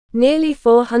Nearly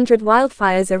 400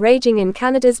 wildfires are raging in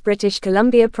Canada's British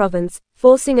Columbia province,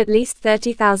 forcing at least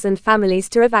 30,000 families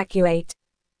to evacuate.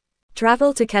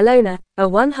 Travel to Kelowna, a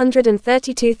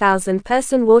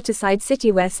 132,000-person waterside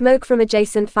city where smoke from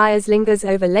adjacent fires lingers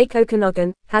over Lake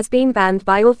Okanagan, has been banned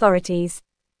by authorities.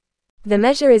 The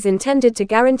measure is intended to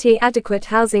guarantee adequate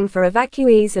housing for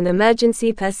evacuees and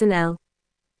emergency personnel.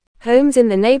 Homes in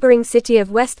the neighboring city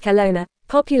of West Kelowna,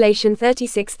 population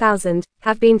 36,000,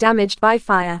 have been damaged by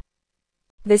fire.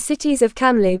 The cities of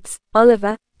Kamloops,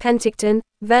 Oliver, Penticton,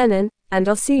 Vernon, and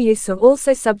Osoyoos are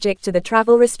also subject to the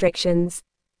travel restrictions.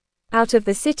 Out of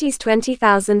the city's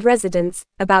 20,000 residents,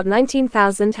 about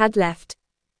 19,000 had left.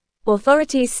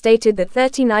 Authorities stated that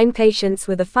 39 patients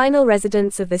were the final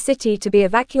residents of the city to be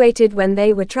evacuated when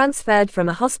they were transferred from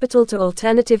a hospital to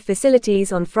alternative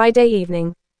facilities on Friday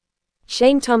evening.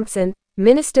 Shane Thompson,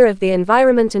 Minister of the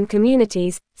Environment and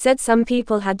Communities, said some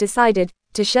people had decided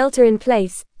to shelter in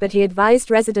place, but he advised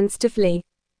residents to flee.